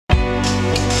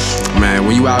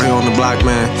when you out here on the block,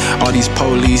 man, all these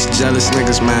police, jealous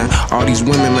niggas, man, all these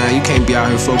women, man, you can't be out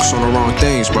here focused on the wrong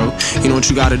things, bro. You know what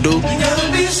you gotta do?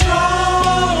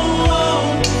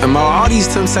 And all these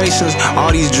temptations,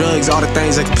 all these drugs, all the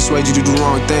things that can persuade you to do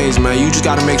wrong things, man, you just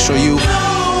gotta make sure you,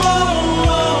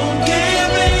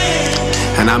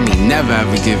 and I mean never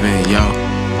ever give in, yo.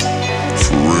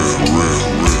 For real.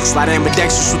 Slide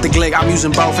ambidextrous with the glick, I'm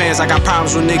using both hands. I got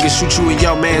problems with niggas, shoot you and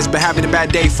your mans, but having a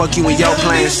bad day, fuck you and your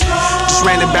plans. Just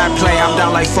ran a bad play, I'm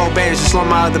down like 4 bands. Just lost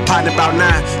my other partner about 9.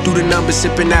 Do the numbers,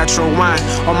 sipping natural wine.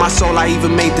 On my soul, I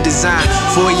even made the design.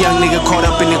 For a young nigga caught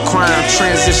up in the crime,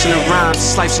 transitioning rhymes.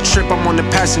 This life's a trip, I'm on the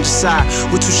passenger side.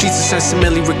 With 2 sheets of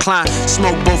sentimentally reclined.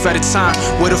 Smoke both at a time.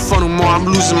 With a funnel more, I'm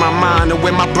losing my mind. And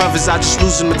with my brothers, I just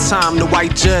losing my time. The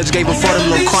white judge gave him for them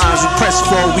little crimes. We pressed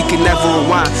forward, we can never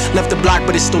rewind. Left the block,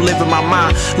 but it's still live in my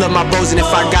mind. Love my bros, and if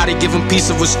I got it, give them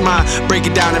piece of what's mine. Break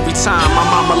it down every time. My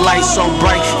mama light so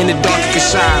bright, in the dark it can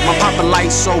shine. My papa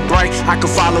light so bright, I can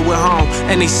follow it home.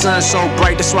 And they sun so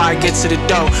bright, that's why I get to the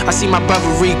door. I see my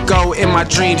brother Rico in my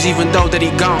dreams, even though that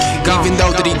he gone. Even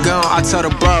though that he gone, I tell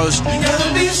the bros,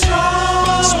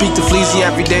 speak to Fleazy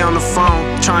every day on the phone.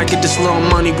 Try and get this little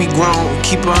money, we grown.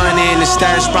 Keep 100 in the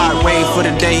stash spot, waiting for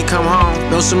the day he come home.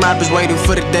 Know some rappers waiting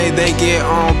for the day they get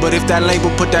on. But if that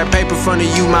label put that paper in front of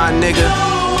you, my nigga,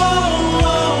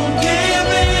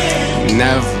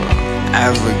 never,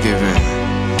 ever give in.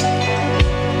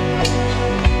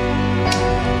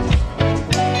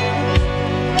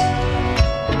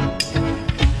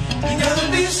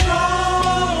 Be strong.